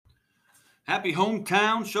Happy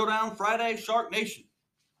Hometown Showdown Friday, Shark Nation.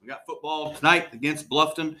 We got football tonight against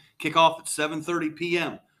Bluffton. Kickoff at 7:30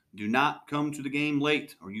 p.m. Do not come to the game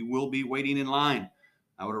late or you will be waiting in line.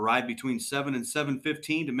 I would arrive between 7 and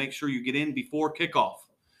 7:15 to make sure you get in before kickoff.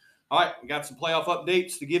 All right, we got some playoff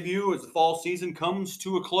updates to give you as the fall season comes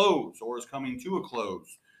to a close or is coming to a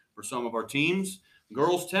close for some of our teams.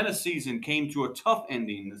 Girls tennis season came to a tough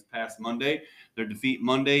ending this past Monday. Their defeat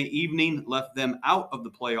Monday evening left them out of the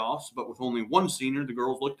playoffs, but with only one senior, the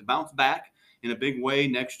girls look to bounce back in a big way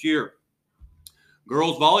next year.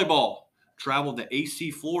 Girls volleyball traveled to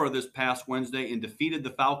AC Flora this past Wednesday and defeated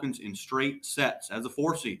the Falcons in straight sets as a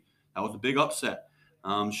 4 seed. That was a big upset.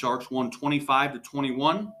 Sharks won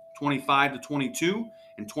 25-21, 25-22,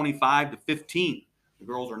 and 25-15. The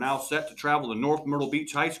girls are now set to travel to North Myrtle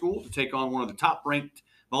Beach High School to take on one of the top-ranked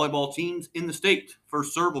volleyball teams in the state.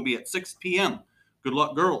 First serve will be at 6 p.m. Good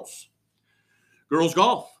luck, girls. Girls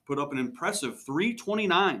golf put up an impressive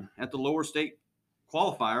 329 at the lower state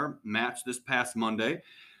qualifier match this past Monday.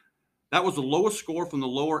 That was the lowest score from the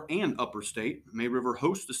lower and upper state. May River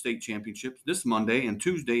hosts the state championships this Monday and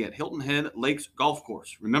Tuesday at Hilton Head Lakes Golf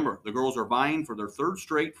Course. Remember, the girls are vying for their third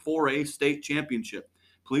straight 4A state championship.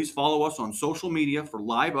 Please follow us on social media for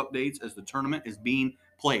live updates as the tournament is being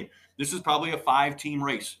played. This is probably a 5-team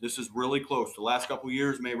race. This is really close. The last couple of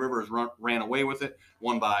years, May River has ran away with it,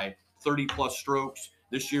 won by 30-plus strokes.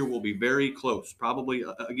 This year will be very close. Probably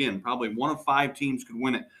one of 5 teams could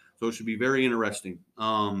win it. So it should be very interesting.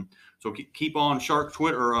 So keep on Shark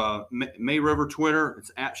Twitter, May River Twitter.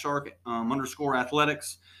 It's at Shark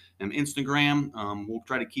 _athletics and Instagram. We'll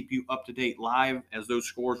try to keep you up to date live as those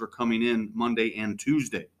scores are coming in Monday and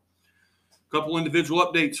Tuesday. A couple individual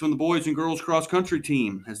updates from the boys and girls cross country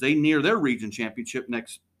team as they near their region championship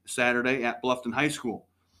next Saturday at Bluffton High School.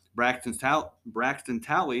 Braxton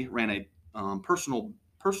Talley ran a personal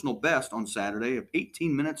best on Saturday of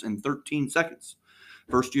 18 minutes and 13 seconds.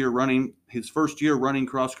 His first year running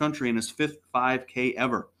cross country in his 5th 5K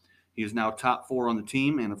ever. He is now top 4 on the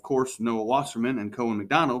team, and of course, Noah Wasserman and Cohen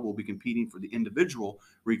McDonald will be competing for the individual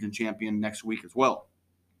region champion next week as well.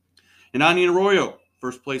 And Anya Arroyo,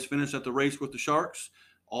 first place finish at the race with the Sharks,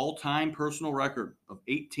 all-time personal record of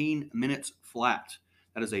 18 minutes flat.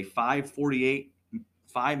 That is a 5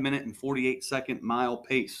 minute and 48 second mile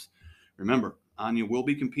pace. Remember, Anya will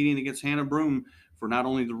be competing against Hannah Broom for not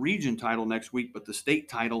only the region title next week, but the state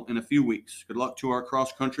title in a few weeks. Good luck to our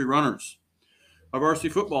cross-country runners. Our varsity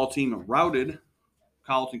football team routed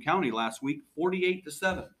Colleton County last week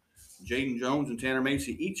 48-7. Jaden Jones and Tanner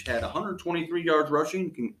Macy each had 123 yards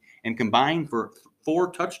rushing and combined for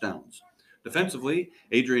 4 touchdowns. Defensively,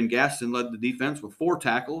 Adrian Gaston led the defense with 4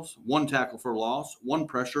 tackles, 1 tackle for loss, 1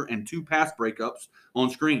 pressure, and 2 pass breakups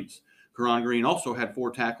on screens. Karan Green also had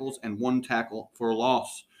 4 tackles and 1 tackle for a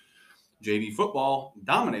loss. JV football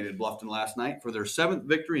dominated Bluffton last night for their 7th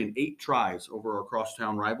victory in 8 tries over our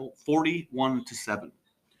crosstown rival, 41-7.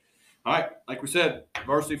 All right, like we said,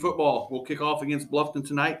 varsity football will kick off against Bluffton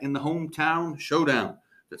tonight in the hometown showdown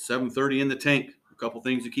at 7:30 in the tank. A couple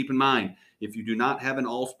things to keep in mind. If you do not have an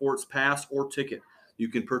all-sports pass or ticket, you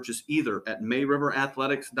can purchase either at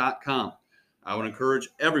mayriverathletics.com. I would encourage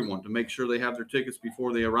everyone to make sure they have their tickets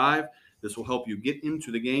before they arrive. This will help you get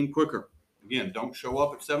into the game quicker. Again, don't show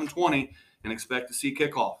up at 7:20 and expect to see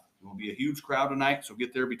kickoff. It will be a huge crowd tonight, so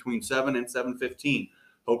get there between 7 and 7:15.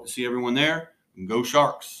 Hope to see everyone there, and go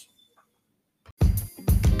Sharks.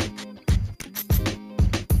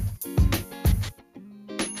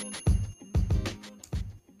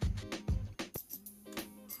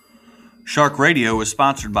 Shark Radio is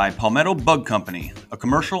sponsored by Palmetto Bug Company, a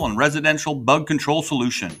commercial and residential bug control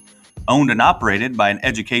solution. Owned and operated by an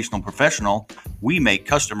educational professional, we make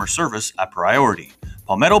customer service a priority.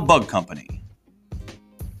 Palmetto Bug Company.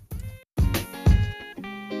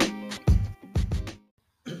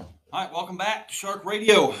 All right, welcome back to Shark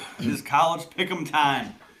Radio. It is college pick'em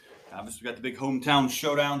time. Obviously, we got the big hometown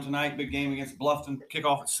showdown tonight. Big game against Bluffton.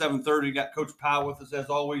 Kickoff at 7:30. We got Coach Powell with us as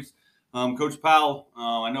always. Coach Powell,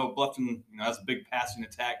 I know Bluffton, has a big passing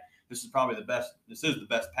attack. This is probably the best. This is the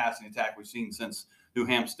best passing attack we've seen since New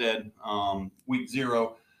Hampstead, week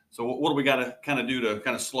 0. So what do we got to kind of do to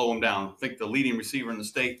kind of slow them down? I think the leading receiver in the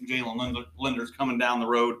state, Jalen Linder's coming down the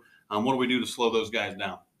road. What do we do to slow those guys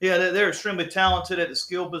down? Yeah, they're extremely talented at the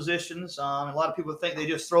skill positions. A lot of people think they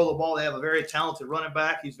just throw the ball. They have a very talented running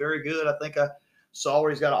back. He's very good. I think I saw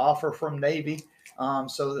where he's got an offer from Navy.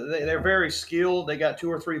 So they're very skilled. They got 2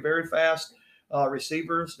 or 3 very fast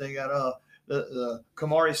receivers. They got the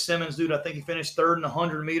Kamari Simmons dude. I think he finished 3rd in the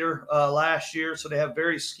 100-meter last year. So they have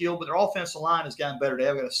very skilled, but their offensive line has gotten better. They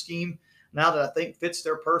have got a scheme now that I think fits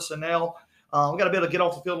their personnel. We got to be able to get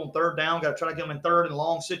off the field on third down. Got to try to get them in third and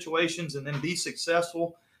long situations and then be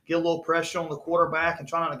successful. Get a little pressure on the quarterback and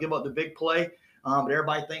try not to give up the big play. But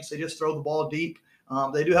everybody thinks they just throw the ball deep.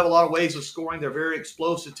 They do have a lot of ways of scoring. They're a very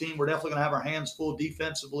explosive team. We're definitely going to have our hands full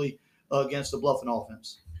defensively against the Bluffton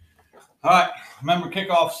offense. All right. Remember,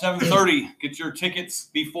 kickoff 7:30. Get your tickets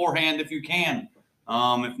beforehand if you can.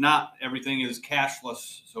 If not, everything is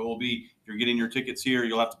cashless. So it'll be, if you're getting your tickets here,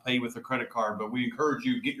 you'll have to pay with a credit card. But we encourage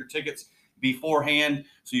you to get your tickets beforehand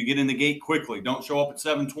so you get in the gate quickly. Don't show up at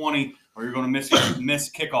 7:20 or you're going to miss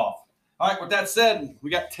kickoff. All right, with that said,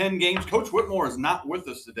 we got 10 games. Coach Whitmore is not with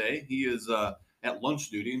us today. He is at lunch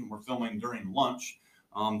duty, and we're filming during lunch.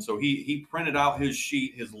 So he printed out his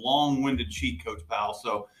sheet, his long-winded sheet, Coach Powell.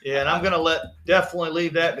 So yeah, and I'm going to definitely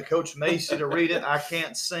leave that to Coach Macy to read it. I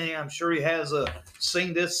can't sing. I'm sure he has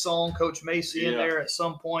sing this song, Coach Macy, in there at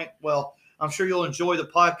some point. Well, I'm sure you'll enjoy the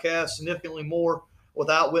podcast significantly more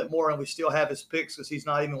without Whitmore, and we still have his picks because he's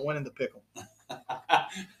not even winning the pick 'em.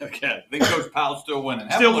 Okay, I think Coach Powell's still winning.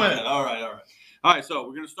 Still winning. All right. So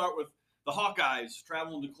we're going to start with the Hawkeyes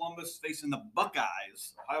traveling to Columbus, facing the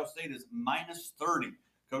Buckeyes. Ohio State is -30.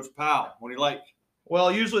 Coach Powell, what do you like? Well,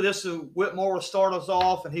 usually Whitmore would start us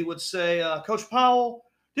off, and he would say, Coach Powell,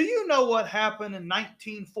 do you know what happened in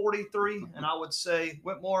 1943? And I would say,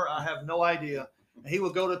 Whitmore, I have no idea. And he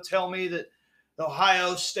would go to tell me that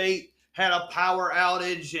Ohio State had a power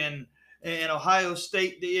outage, and Ohio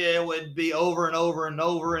State would be over and over and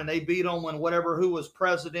over, and they beat them when who was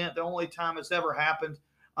president. The only time it's ever happened.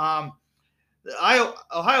 Ohio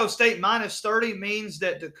State -30 means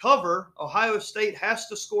that to cover, Ohio State has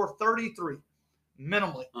to score 33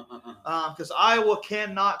 minimally because Iowa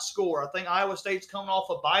cannot score. I think Iowa State's coming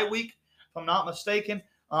off a bye week, if I'm not mistaken.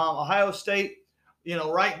 Ohio State,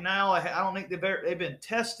 right now, I don't think they've been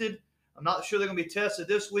tested. I'm not sure they're going to be tested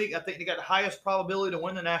this week. I think they got the highest probability to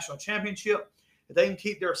win the national championship. If they can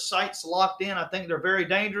keep their sights locked in, I think they're very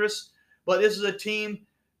dangerous. But this is a team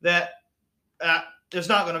that is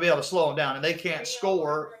not going to be able to slow them down, and they can't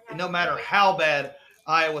score no matter how bad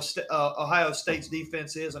Ohio State's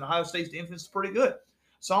defense is, and Ohio State's defense is pretty good.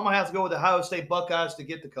 So I'm going to have to go with the Ohio State Buckeyes to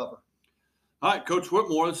get the cover. All right, Coach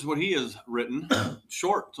Whitmore, this is what he has written.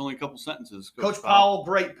 Short, it's only a couple sentences. Coach Powell,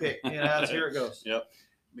 great pick. Here it goes. Yep.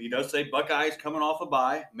 He does say Buckeyes coming off a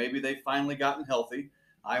bye. Maybe they've finally gotten healthy.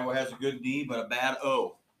 Iowa has a good D, but a bad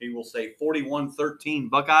O. He will say 41-13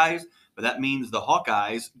 Buckeyes, but that means the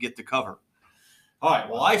Hawkeyes get the cover. All right,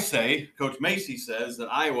 well, I say, Coach Macy says that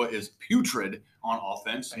Iowa is putrid on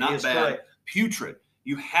offense. Not bad, correct. Putrid.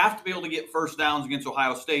 You have to be able to get first downs against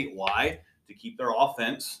Ohio State. Why? To keep their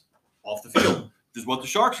offense off the field. This is what the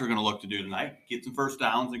Sharks are going to look to do tonight. Get some first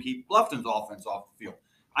downs and keep Bluffton's offense off the field.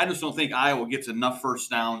 I just don't think Iowa gets enough first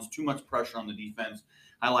downs, too much pressure on the defense.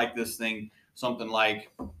 I like this thing something like,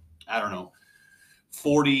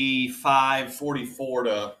 45, 44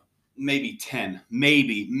 to maybe 10.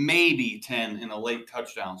 Maybe 10 in a late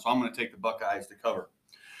touchdown. So I'm going to take the Buckeyes to cover.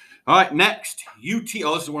 All right, next, UT.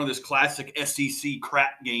 Oh, this is one of this classic SEC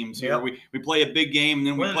crap games here. Yep. We play a big game, and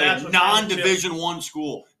then we play a non-Division I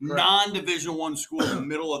school. Correct. Non-Division I school in the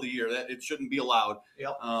middle of the year. It shouldn't be allowed.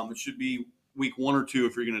 Yep. It should be week 1 or 2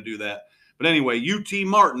 if you're going to do that. But anyway, UT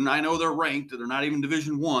Martin, I know they're ranked. They're not even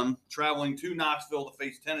Division I, traveling to Knoxville to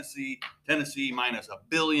face Tennessee. Tennessee minus 1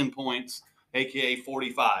 billion points, a.k.a.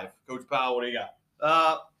 45. Coach Powell, what do you got?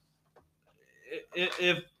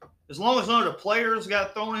 As long as none of the players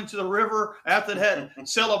got thrown into the river after that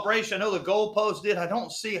celebration, I know the goalpost did. I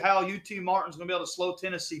don't see how UT Martin's going to be able to slow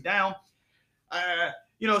Tennessee down.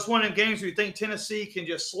 It's one of them games where you think Tennessee can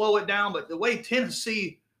just slow it down, but the way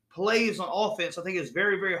Tennessee plays on offense, I think it's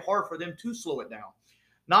very, very hard for them to slow it down.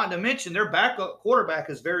 Not to mention their backup quarterback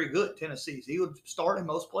is very good, Tennessee's. He would start in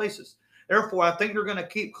most places. Therefore, I think they're going to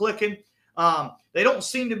keep clicking. They don't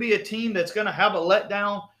seem to be a team that's going to have a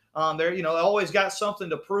letdown. They always got something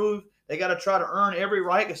to prove. They got to try to earn every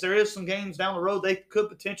right because there is some games down the road they could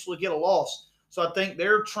potentially get a loss. So I think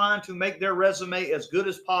they're trying to make their resume as good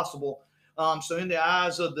as possible. So in the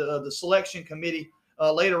eyes of the selection committee,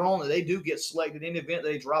 later on that they do get selected in the event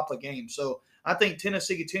they drop a game. So I think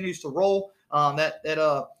Tennessee continues to roll. That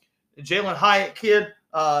Jalen Hyatt kid,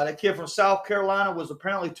 that kid from South Carolina was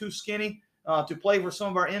apparently too skinny to play for some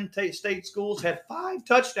of our in-state schools, had 5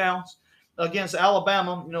 touchdowns against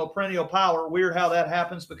Alabama, perennial power. Weird how that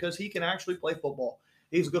happens because he can actually play football.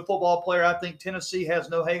 He's a good football player. I think Tennessee has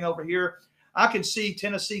no hangover here. I can see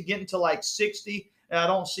Tennessee getting to like 60, and I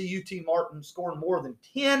don't see UT Martin scoring more than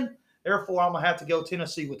 10. Therefore, I'm going to have to go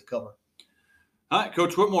Tennessee with the cover. All right,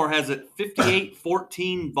 Coach Whitmore has it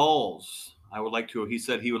 58-14 Vols. He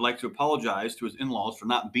said he would like to apologize to his in-laws for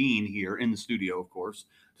not being here in the studio, of course,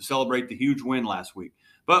 to celebrate the huge win last week,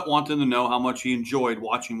 but wanted to know how much he enjoyed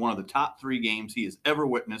watching one of the top 3 games he has ever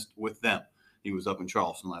witnessed with them. He was up in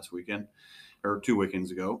Charleston last weekend, or 2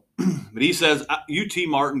 weekends ago. But he says UT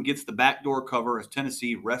Martin gets the backdoor cover as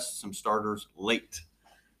Tennessee rests some starters late.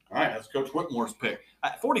 All right, that's Coach Whitmore's pick.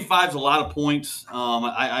 45 is a lot of points.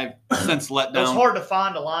 I since let down. It's hard to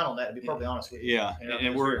find a line on that, to be perfectly honest with you. Yeah,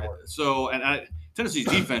 and Tennessee's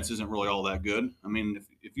defense isn't really all that good. I mean,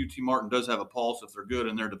 if UT Martin does have a pulse, if they're good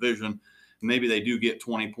in their division, maybe they do get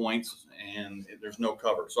 20 points, and there's no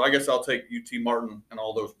cover. So I guess I'll take UT Martin and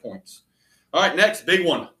all those points. All right, next, big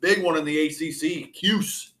one in the ACC.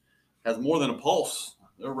 Cuse has more than a pulse.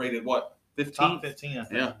 They're rated what? 15? Top 15, I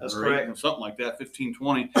think. Yeah, that's correct. Something like that,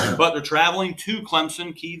 15-20. But they're traveling to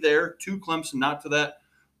Clemson. Key there, to Clemson, not to that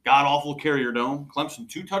god-awful Carrier Dome. Clemson,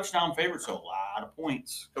 2 touchdown favorites, so a lot of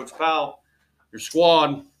points. Coach Powell, your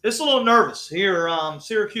squad. It's a little nervous here.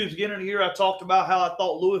 Syracuse, beginning of the year, I talked about how I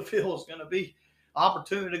thought Louisville was going to be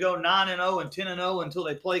opportunity to go 9-0 and 10-0 until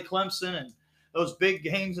they play Clemson and those big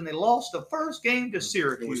games, and they lost the first game to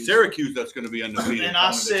Syracuse. It was Syracuse that's going to be undefeated. And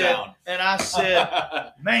I said,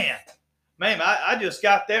 man, I just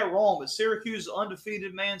got that wrong. But Syracuse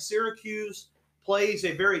undefeated, man. Syracuse plays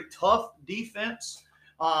a very tough defense.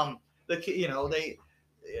 Dino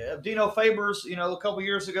Fabers, a couple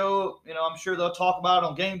years ago, I'm sure they'll talk about it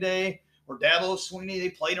on game day, where Dabo Swinney, they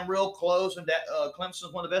played them real close, and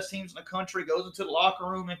Clemson's one of the best teams in the country, goes into the locker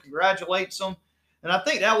room and congratulates them. And I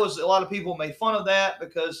think that was a lot of people made fun of that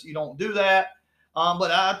because you don't do that.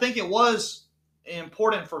 But I think it was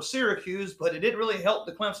important for Syracuse, but it didn't really help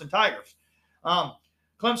the Clemson Tigers.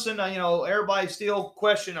 Clemson, everybody still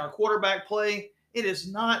question our quarterback play. It is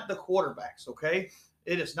not the quarterbacks, okay?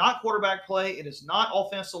 It is not quarterback play. It is not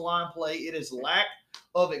offensive line play. It is lack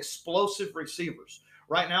of explosive receivers.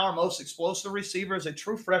 Right now, our most explosive receiver is a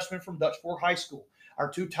true freshman from Dutch Fork High School.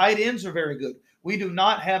 Our 2 tight ends are very good. We do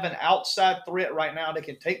not have an outside threat right now that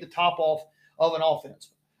can take the top off of an offense,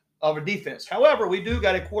 of a defense. However, we do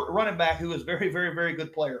got a running back who is very, very, very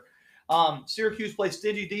good player. Syracuse plays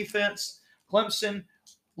stingy defense. Clemson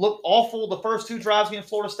looked awful the first 2 drives against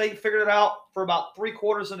Florida State, figured it out for about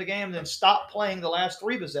 3/4 of the game, and then stopped playing the last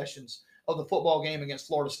 3 possessions of the football game against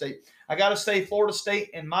Florida State. I got to say, Florida State,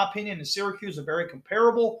 in my opinion, and Syracuse are very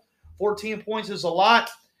comparable. 14 points is a lot.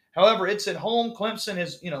 However, it's at home. Clemson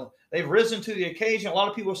has, they've risen to the occasion. A lot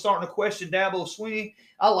of people are starting to question Dabo Swinney.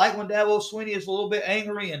 I like when Dabo Swinney is a little bit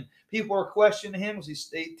angry and people are questioning him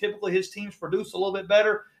because typically his teams produce a little bit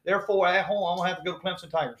better. Therefore, at home, I'm going to have to go to Clemson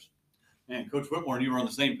Tigers. Man, Coach Whitmore and you were on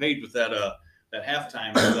the same page with that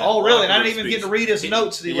halftime. Oh, really? And I didn't even get to read his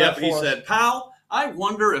notes that he left for us. He said, "Pal, I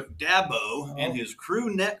wonder if Dabo in his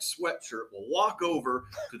crew neck sweatshirt will walk over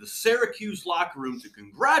to the Syracuse locker room to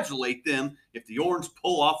congratulate them if the Orange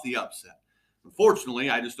pull off the upset." Unfortunately,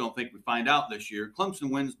 I just don't think we find out this year.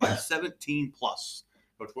 Clemson wins by 17+.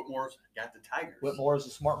 Coach Whitmore's got the Tigers. Whitmore is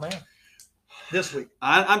a smart man this week.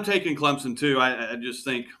 I'm taking Clemson, too. I just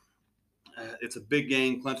think it's a big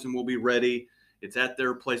game. Clemson will be ready. It's at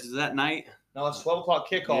their place. Is that night? No, it's 12 o'clock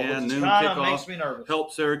kickoff, yeah, which noon kind of kickoff. makes me nervous.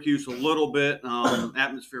 Help Syracuse a little bit.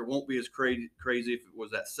 Atmosphere won't be as crazy if it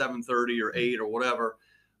was at 7:30 or 8 or whatever.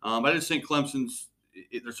 But I just think Clemson's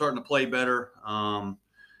they're starting to play better.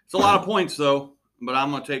 It's a lot of points, though, but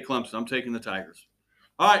I'm going to take Clemson. I'm taking the Tigers.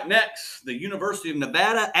 All right, next, the University of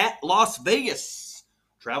Nevada at Las Vegas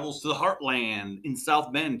travels to the Heartland in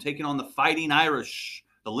South Bend, taking on the Fighting Irish.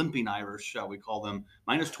 The Limping Irish, shall we call them.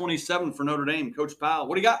 -27 for Notre Dame. Coach Powell,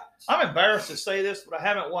 what do you got? I'm embarrassed to say this, but I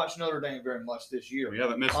haven't watched Notre Dame very much this year. We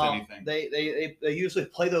haven't missed anything. They usually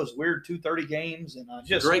play those weird 2:30 games, and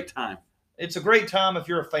it's a great time. It's a great time if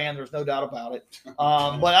you're a fan. There's no doubt about it.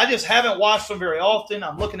 But I just haven't watched them very often.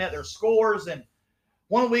 I'm looking at their scores, and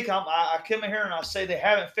one week I come in here and I say they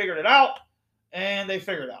haven't figured it out, and they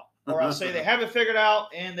figure it out. Or I say they haven't figured it out,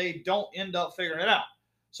 and they don't end up figuring it out.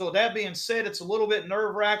 So with that being said, it's a little bit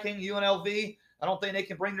nerve-wracking. UNLV, I don't think they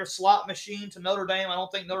can bring their slot machine to Notre Dame. I don't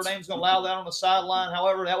think Notre Dame's going to allow that on the sideline.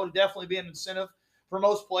 However, that would definitely be an incentive for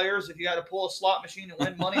most players if you got to pull a slot machine and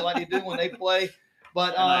win money like they do when they play.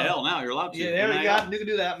 But NIL now, you're allowed to. Yeah, there you can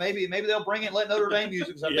do that. Maybe they'll bring it and let Notre Dame use it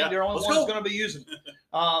because I think they're the only ones going to be using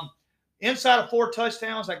it. Inside of 4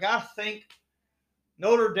 touchdowns, I got to think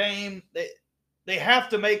Notre Dame, they have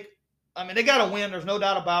to make – I mean, they got to win. There's no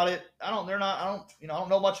doubt about it. I don't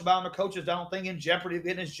know much about their coaches. I don't think in jeopardy of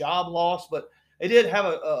getting his job lost, but they did have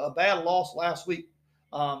a bad loss last week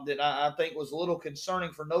that I think was a little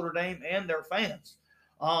concerning for Notre Dame and their fans.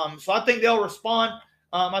 So I think they'll respond.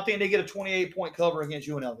 I think they get a 28-point cover against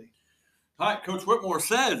UNLV. All right, Coach Whitmore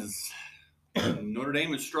says Notre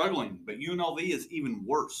Dame is struggling, but UNLV is even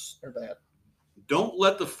worse. They're bad. Don't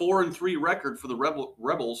let the 4-3 record for the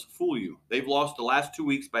Rebels fool you. They've lost the last 2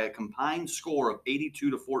 weeks by a combined score of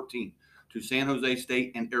 82-14 to San Jose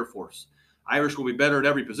State and Air Force. Irish will be better at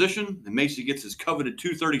every position, and Macy gets his coveted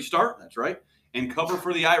 2:30 start. That's right. And cover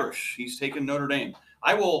for the Irish. He's taken Notre Dame.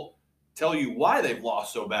 I will tell you why they've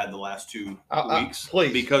lost so bad the last 2 weeks.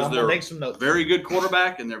 Please, because they're make some notes. Very good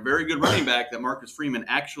quarterback and they're very good running back that Marcus Freeman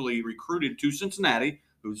actually recruited to Cincinnati,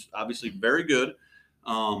 who's obviously very good,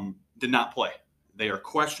 did not play. They are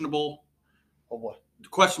questionable. Oh boy.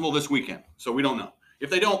 Questionable this weekend, so we don't know. If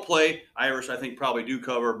they don't play, Irish I think probably do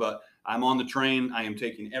cover, but I'm on the train. I am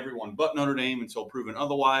taking everyone but Notre Dame until proven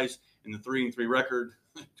otherwise. And the 3-3 record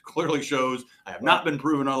clearly shows I have not been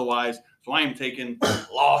proven otherwise. So I am taking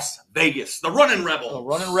Las Vegas, the Running Rebels. The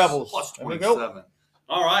Running Rebels. Plus 27.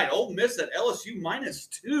 All right, Ole Miss at LSU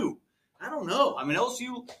 -2. I don't know. I mean,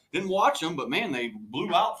 LSU didn't watch them, but, man, they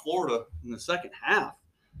blew out Florida in the second half.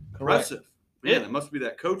 Impressive. Man, it must be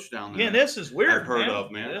that coach down there. Again, this is weird. I've heard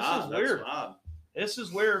of, man. This is weird. Odd. This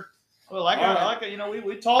is weird. Well,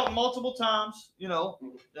 we talked multiple times.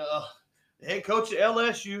 The head coach at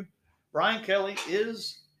LSU, Brian Kelly,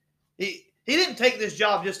 he didn't take this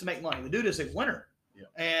job just to make money. The dude is a winner,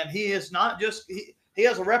 and he is not just he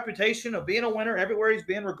has a reputation of being a winner everywhere he's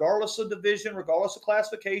been, regardless of division, regardless of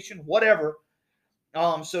classification, whatever.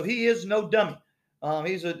 So he is no dummy.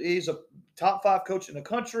 He's a top 5 coach in the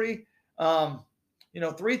country.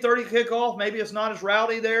 3:30 kickoff. Maybe it's not as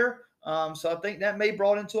rowdy there. So I think that may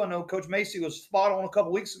brought into. I know Coach Macy was spot on a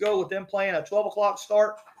couple weeks ago with them playing a 12 o'clock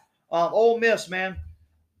start. Ole Miss, man,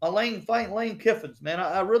 Lane Kiffin, man,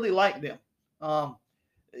 I really like them.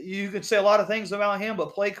 You can say a lot of things about him,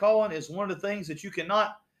 but play calling is one of the things that you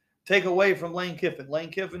cannot take away from Lane Kiffin. Lane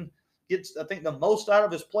Kiffin gets, I think, the most out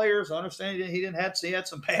of his players. I understand he had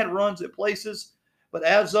some bad runs at places, but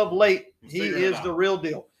as of late, he is the real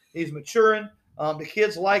deal. He's maturing. The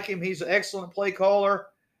kids like him. He's an excellent play caller.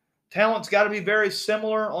 Talent's got to be very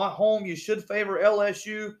similar. At home, you should favor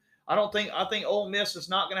LSU. I think Ole Miss is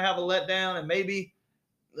not going to have a letdown, and maybe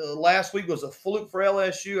last week was a fluke for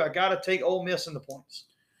LSU. I got to take Ole Miss in the points.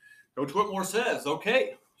 Coach Whitmore says,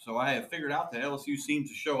 okay, so I have figured out that LSU seems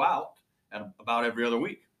to show out at about every other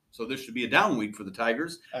week. So this should be a down week for the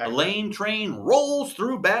Tigers. The Lane train rolls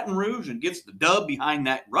through Baton Rouge and gets the dub behind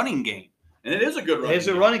that running game. And it is a good running game. It's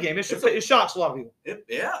a running game. It shocks a lot of people.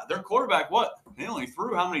 Their quarterback, they only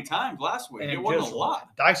threw how many times last week? And it wasn't a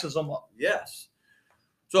lot. Dices them up. Yes.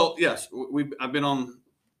 So, yes, I've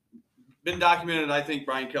been documented. I think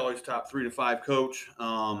Brian Kelly's top 3 to 5 coach.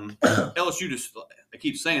 LSU just, I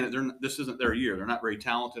keep saying it, this isn't their year. They're not very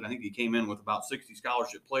talented. I think he came in with about 60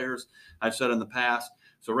 scholarship players, I've said in the past.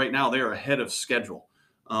 So right now they are ahead of schedule.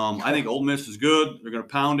 I think Ole Miss is good. They're going to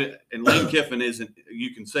pound it. And Lane Kiffin isn't,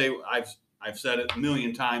 you can say, I've said it a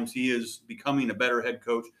million times, he is becoming a better head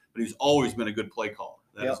coach, but he's always been a good play caller.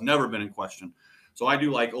 That has never been in question. So I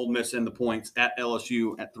do like Ole Miss in the points at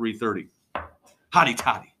LSU at 3:30. Hotty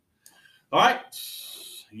toddy. All right.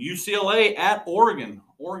 UCLA at Oregon.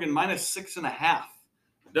 Oregon -6.5.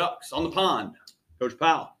 Ducks on the pond. Coach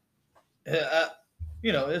Powell.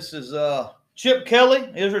 This is Chip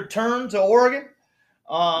Kelly, his return to Oregon.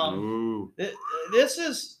 This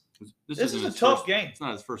is a tough game. It's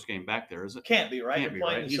not his first game back there, is it? Can't be, right? Can't be,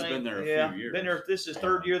 right? He's been there a few years. Been there. This is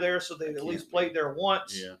 3rd year there, so they've at least played there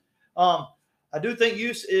once. Yeah. I do think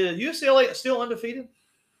UCLA is still undefeated.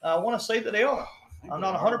 I want to say that they are. I'm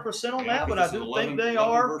not 100% on that, but I do think they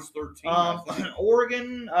are. Verse 13,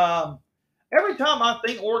 Oregon, every time I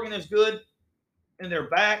think Oregon is good and they're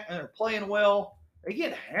back and they're playing well, they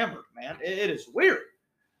get hammered, man. It is weird.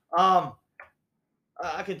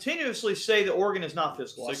 I continuously say that Oregon is not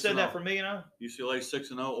physical. I said that for me, UCLA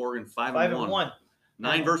 6-0, Oregon 5-1. 5-1.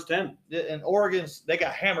 9 versus 10. And Oregon's, they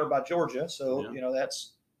got hammered by Georgia, so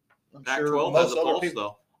that's. I'm Pac-12 sure has a pulse,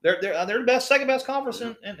 though. They're the best, second best conference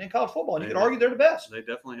in college football. And you could argue they're the best. They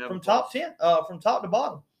definitely have from top 10, from top to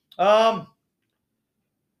bottom.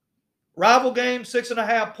 Rival game,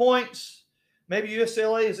 6.5 points. Maybe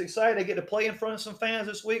UCLA is excited they get to play in front of some fans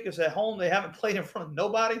this week. It's at home. They haven't played in front of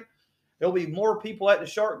nobody. There'll be more people at the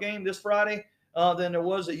Shark game this Friday than there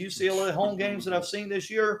was at UCLA home games that I've seen this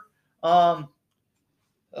year.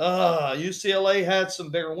 UCLA had some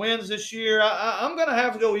bigger wins this year. I'm going to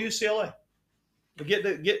have to go with UCLA to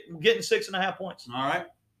getting 6.5 points. All right.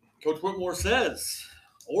 Coach Whitmore says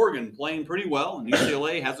Oregon playing pretty well, and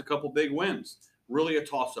UCLA has a couple big wins. Really a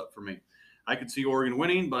toss-up for me. I could see Oregon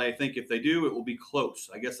winning, but I think if they do, it will be close.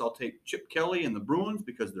 I guess I'll take Chip Kelly and the Bruins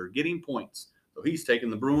because they're getting points. So he's taking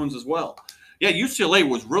the Bruins as well. Yeah, UCLA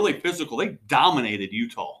was really physical. They dominated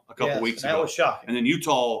Utah a couple weeks ago. That was shocking. And then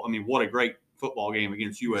Utah, what a great football game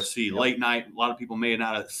against USC. Yep. Late night. A lot of people may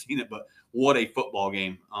not have seen it, but what a football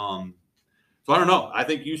game. So I don't know. I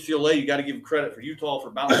think UCLA, you got to give credit for Utah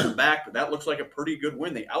for bouncing back, but that looks like a pretty good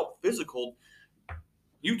win. They out-physicaled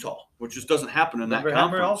Utah, which just doesn't happen in that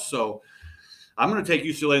conference. So I'm going to take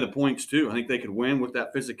UCLA the points too. I think they could win with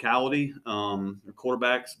that physicality. Their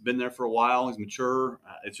quarterback's been there for a while. He's mature.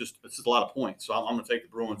 It's just a lot of points. So I'm going to take the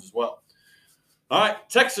Bruins as well. All right,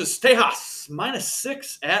 Texas Tejas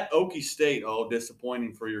 -6 at Okie State. Oh,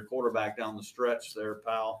 disappointing for your quarterback down the stretch there,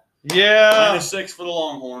 pal. Yeah. -6 for the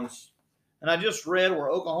Longhorns. And I just read where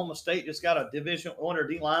Oklahoma State just got a Division I or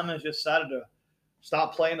D lineman just decided to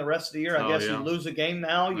stop playing the rest of the year. I guess you lose a game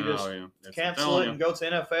now. You just cancel it and go to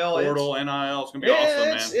NFL. Portal, NIL. It's going to be awesome,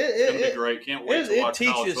 man. It's going to be great. Can't wait to watch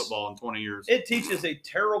college football in 20 years. It teaches a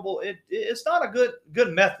terrible – it's not a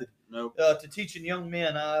good method to teaching young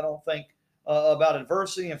men, I don't think, about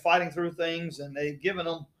adversity and fighting through things. And they've given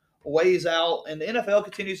them ways out. And the NFL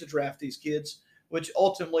continues to draft these kids, which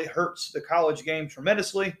ultimately hurts the college game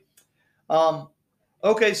tremendously.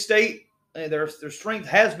 OK State, their strength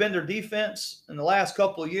has been their defense in the last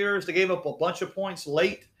couple of years. They gave up a bunch of points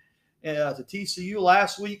late to TCU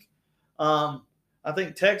last week. I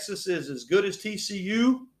think Texas is as good as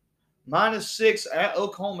TCU. -6 at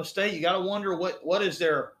Oklahoma State. You got to wonder what is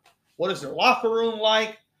their locker room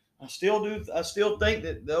like. I still think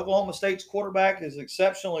that the Oklahoma State's quarterback is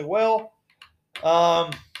exceptionally well.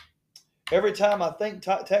 Every time I think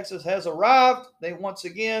Texas has arrived, they once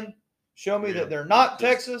again show me that they're not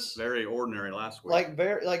Texas. Very ordinary last week.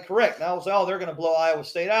 Correct. Now they're going to blow Iowa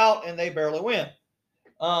State out, and they barely win.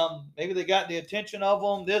 Maybe they got the attention of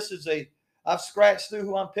them. I've scratched through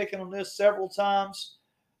who I'm picking on this several times.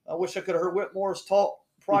 I wish I could have heard Whitmore's talk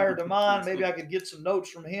prior to mine. Maybe I could get some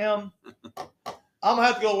notes from him. I'm going to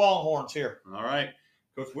have to go Longhorns here. All right.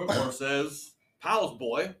 Coach Whitmore says, Powell's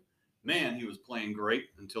boy, man, he was playing great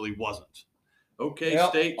until he wasn't. OK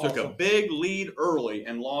State took a big lead early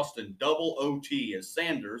and lost in double OT as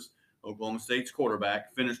Sanders, Oklahoma State's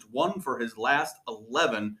quarterback, finished 1 for his last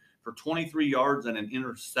 11 for 23 yards and an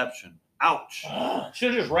interception. Ouch.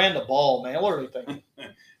 Should have just ran the ball, man. What are you thinking?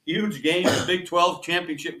 Huge game, Big 12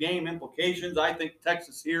 championship game implications. I think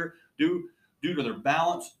Texas here due to their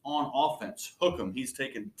balance on offense. Hook 'em. He's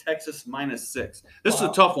taken Texas -6. This is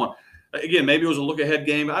a tough one. Again, maybe it was a look-ahead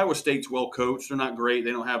game. Iowa State's well coached. They're not great.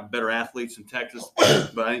 They don't have better athletes than Texas.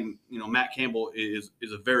 But I think Matt Campbell is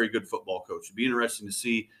a very good football coach. It'd be interesting to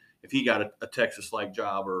see if he got a Texas-like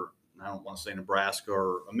job, or I don't want to say Nebraska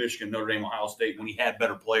or a Michigan, Notre Dame, Ohio State, when he had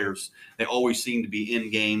better players. They always seem to be in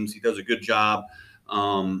games. He does a good job.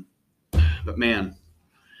 But, man,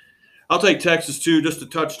 I'll take Texas, too, just a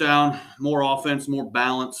touchdown, more offense, more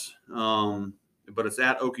balance. But it's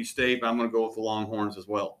at Okie State, but I'm going to go with the Longhorns as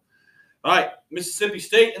well. All right, Mississippi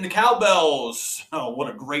State and the Cowbells. Oh, what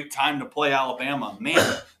a great time to play Alabama. Man,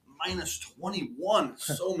 -21,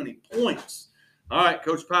 so many points. All right,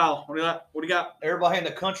 Coach Powell, what do you got? Everybody in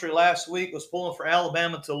the country last week was pulling for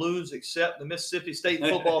Alabama to lose except the Mississippi State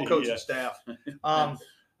football coaching staff.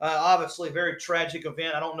 Obviously, a very tragic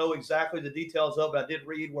event. I don't know exactly the details of it. I did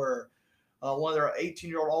read where one of their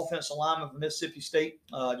 18-year-old offensive linemen from Mississippi State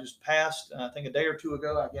just passed, I think, a day or two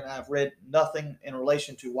ago. Again, I've read nothing in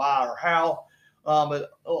relation to why or how. But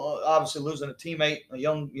obviously, losing a teammate, a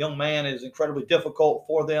young man, is incredibly difficult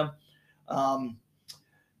for them.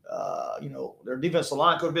 Their defensive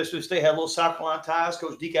line coach, Mississippi State, had a little South Carolina ties.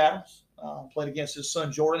 Coach Deke Adams played against his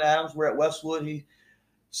son, Jordan Adams. We're at Westwood. He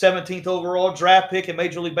 17th overall draft pick in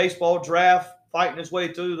Major League Baseball draft, fighting his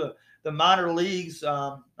way through the minor leagues.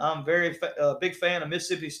 I'm very big fan of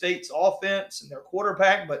Mississippi State's offense and their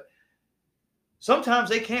quarterback, but sometimes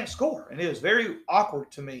they can't score, and it is very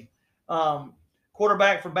awkward to me.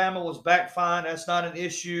 Quarterback for Bama was back fine. That's not an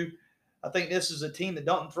issue. I think this is a team that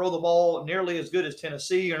doesn't throw the ball nearly as good as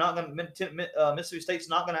Tennessee. Mississippi State's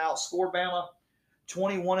not going to outscore Bama.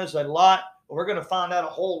 21 is a lot, but we're going to find out a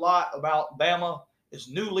whole lot about Bama. It's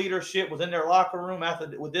new leadership within their locker room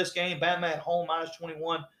with this game. Bama at home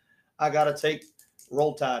 -21. I got to take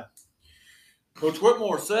Roll Tide. Coach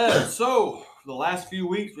Whitmore says, so for the last few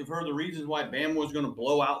weeks, we've heard the reasons why Bama was going to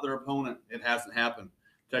blow out their opponent. It hasn't happened.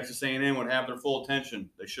 Texas A&M would have their full attention.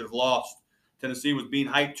 They should have lost. Tennessee was being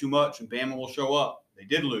hyped too much, and Bama will show up. They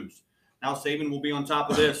did lose. Now Saban will be on top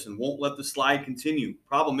of this and won't let the slide continue.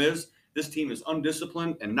 Problem is, this team is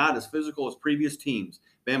undisciplined and not as physical as previous teams.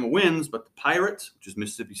 Bama wins, but the Pirates, which is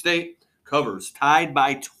Mississippi State, covers, tied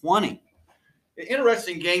by 20.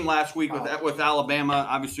 Interesting game last week with Alabama.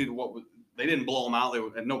 Obviously, they didn't blow them out. They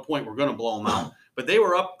were, at no point were going to blow them out, but they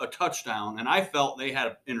were up a touchdown, and I felt they had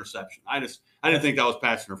an interception. I didn't think that was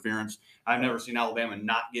pass interference. I've never seen Alabama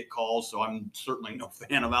not get calls, so I'm certainly no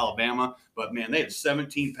fan of Alabama. But, man, they had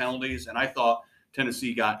 17 penalties, and I thought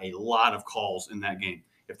Tennessee got a lot of calls in that game.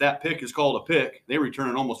 If that pick is called a pick, they return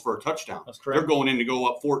it almost for a touchdown. That's correct. They're going in to go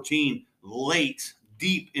up 14 late,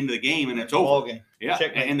 deep into the game, and it's over. Ball game. Yeah,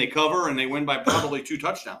 and they cover, and they win by probably 2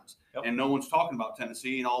 touchdowns. Yep. And no one's talking about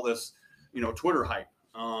Tennessee and all this, Twitter hype.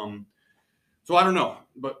 So I don't know,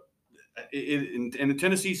 but and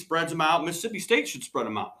Tennessee spreads them out. Mississippi State should spread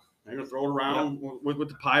them out. They're going to throw it around with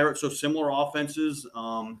the Pirates. So similar offenses.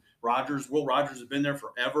 Will Rogers has been there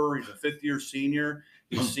forever. He's a fifth-year senior.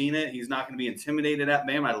 He's seen it. He's not going to be intimidated at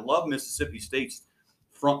Bama. I love Mississippi State's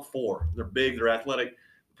front four. They're big. They're athletic.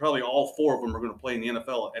 Probably all 4 of them are going to play in the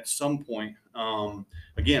NFL at some point.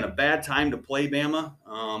 Again, a bad time to play Bama,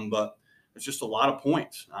 but it's just a lot of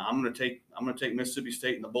points. I'm going to take Mississippi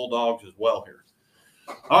State and the Bulldogs as well here.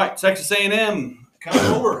 All right, Texas A&M coming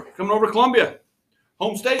over to Columbia,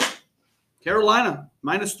 home state, Carolina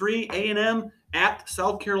 -3. A&M at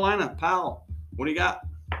South Carolina. Pal, what do you got?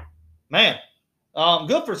 Man,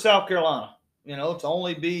 good for South Carolina. To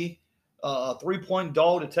only be a 3-point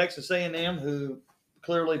dog to Texas A&M, who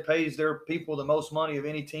clearly pays their people the most money of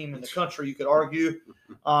any team in the country, you could argue.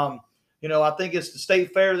 I think it's the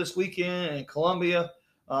state fair this weekend in Columbia.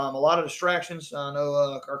 A lot of distractions. I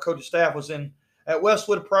know our coach's staff was at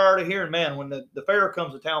Westwood prior to here, and man, when the fair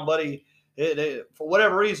comes to town, buddy, for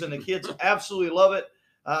whatever reason, the kids absolutely love it.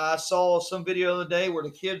 I saw some video the other day where the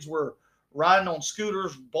kids were riding on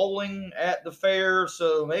scooters, bowling at the fair,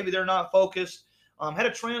 so maybe they're not focused. Had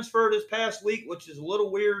a transfer this past week, which is a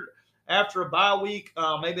little weird. After a bye week,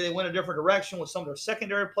 maybe they went a different direction with some of their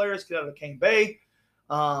secondary players. Get out of Cane Bay,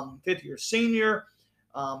 fifth-year senior.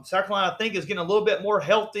 South Carolina, I think, is getting a little bit more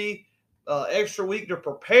healthy. Extra week to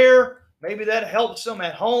prepare. Maybe that helps them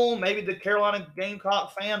at home. Maybe the Carolina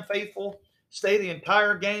Gamecock fan faithful stay the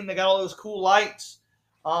entire game. They got all those cool lights.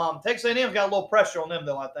 Texas A&M's got a little pressure on them,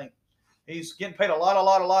 though, I think. He's getting paid a lot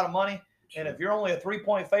of money. And if you're only a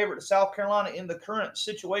 3-point favorite to South Carolina in the current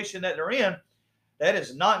situation that they're in, that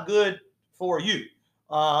is not good for you.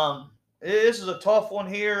 This is a tough one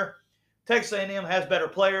here. Texas A&M has better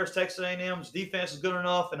players. Texas A&M's defense is good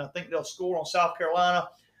enough, and I think they'll score on South Carolina.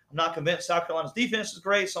 I'm not convinced South Carolina's defense is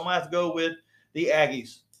great, so I'm going to have to go with the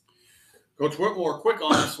Aggies. Coach Whitmore, quick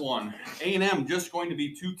on this one. A&M just going to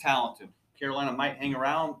be too talented. Carolina might hang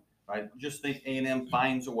around. I just think A&M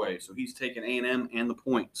finds a way. So he's taking A&M and the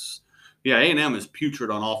points. Yeah, A&M is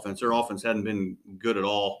putrid on offense. Their offense hadn't been good at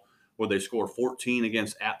all. Would they score 14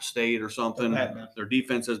 against App State or something? Their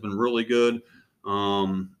defense has been really good.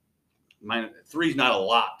 3's not a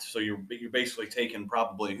lot, so you're basically taking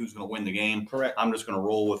probably who's going to win the game. Correct. I'm just going to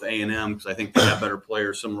roll with A&M because I think they have better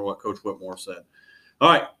players, similar to what Coach Whitmore said. All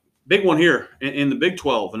right, big one here in the Big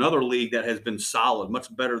 12, another league that has been solid,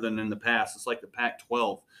 much better than in the past. It's like the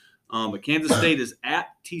Pac-12. But Kansas State is at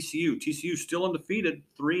TCU. TCU still undefeated,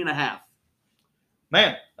 3.5.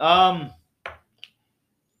 Man,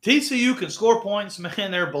 TCU can score points, man.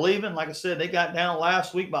 They're believing. Like I said, they got down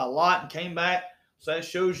last week by a lot and came back. So that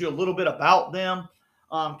shows you a little bit about them.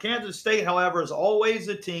 Kansas State, however, is always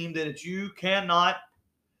a team that you cannot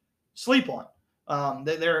sleep on.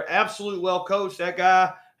 They're absolutely well coached. That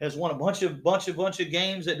guy has won a bunch of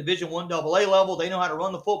games at Division I AA level. They know how to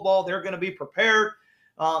run the football. They're going to be prepared.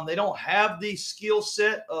 They don't have the skill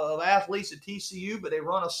set of athletes at TCU, but they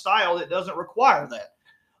run a style that doesn't require that.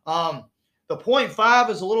 The 0.5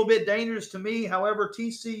 is a little bit dangerous to me. However,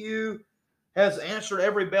 TCU has answered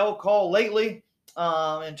every bell call lately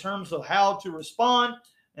in terms of how to respond.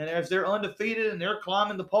 And as they're undefeated and they're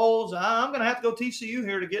climbing the polls, I'm going to have to go TCU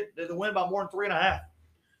here to win by more than 3.5.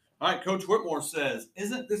 All right, Coach Whitmore says,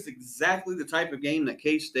 isn't this exactly the type of game that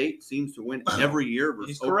K-State seems to win every year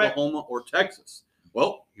versus Oklahoma or Texas?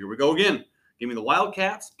 Well, here we go again. Give me the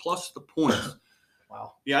Wildcats plus the points.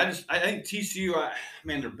 Wow. Yeah, I think TCU,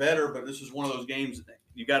 they're better, but this is one of those games that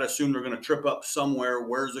you got to assume they're going to trip up somewhere.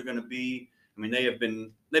 Where's it going to be? I mean,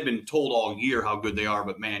 they've been told all year how good they are,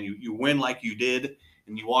 but man, you win like you did,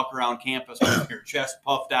 and you walk around campus with your chest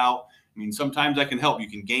puffed out. I mean, sometimes that can help. You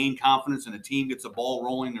can gain confidence, and a team gets the ball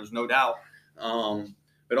rolling. There's no doubt.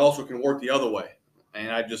 It also can work the other way.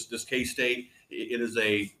 And this K-State, it is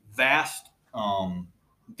a vast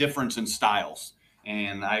difference in styles.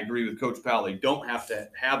 And I agree with Coach Powell. They don't have to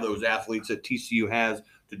have those athletes that TCU has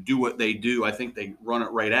to do what they do. I think they run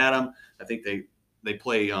it right at them. I think they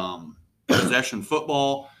play possession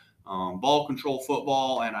football, ball control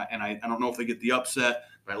football, and I don't know if they get the upset.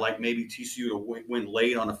 but I like maybe TCU to win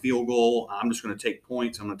late on a field goal. I'm just going to take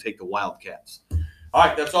points. I'm going to take the Wildcats. All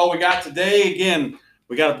right, that's all we got today. Again,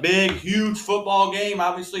 we got a big, huge football game.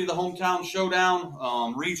 Obviously, the hometown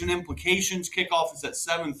showdown, region implications. Kickoff is at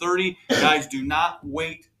 7:30. Guys, do not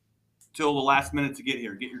wait till the last minute to get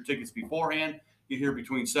here. Get your tickets beforehand. Get here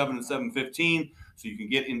between 7 and 7:15 so you can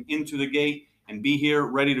get into the gate and be here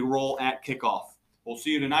ready to roll at kickoff. We'll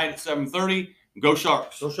see you tonight at 7:30. Go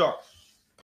Sharks. Go Sharks.